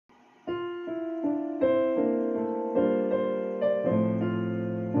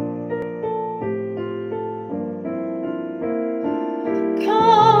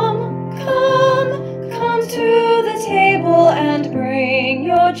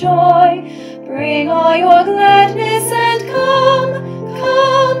your joy. Bring all your gladness and come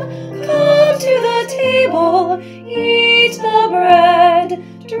to the table. Eat the bread,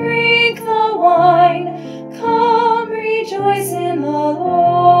 drink the wine. Come, rejoice in the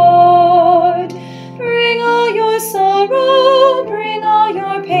Lord. Bring all your sorrow, bring all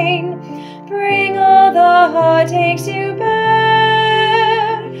your pain. Bring all the heartaches you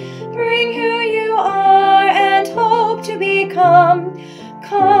bear. Bring who you are and hope to become.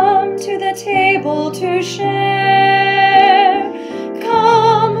 Come to the table to share.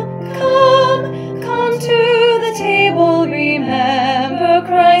 Come to the table. Remember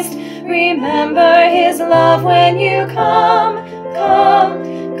Christ, remember His love when you come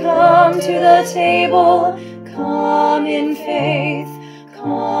to the table. Come in faith,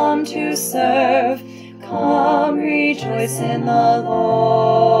 come to serve, come rejoice in the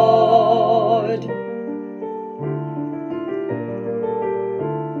Lord.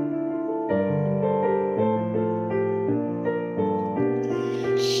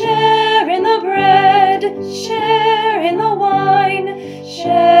 Share in the bread, share in the wine,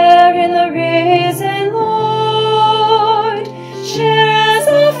 share in the risen Lord. Share as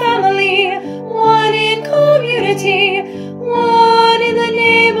a family, one in community, one in the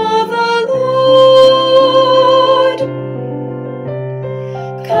name of the Lord.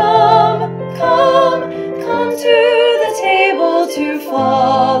 Come to the table to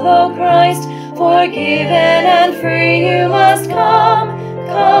follow Christ. Forgiven and free you must come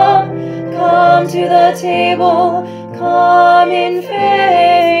to the table. Come in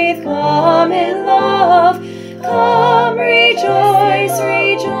faith, come in love. Come rejoice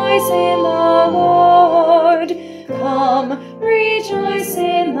in the Lord. Come rejoice in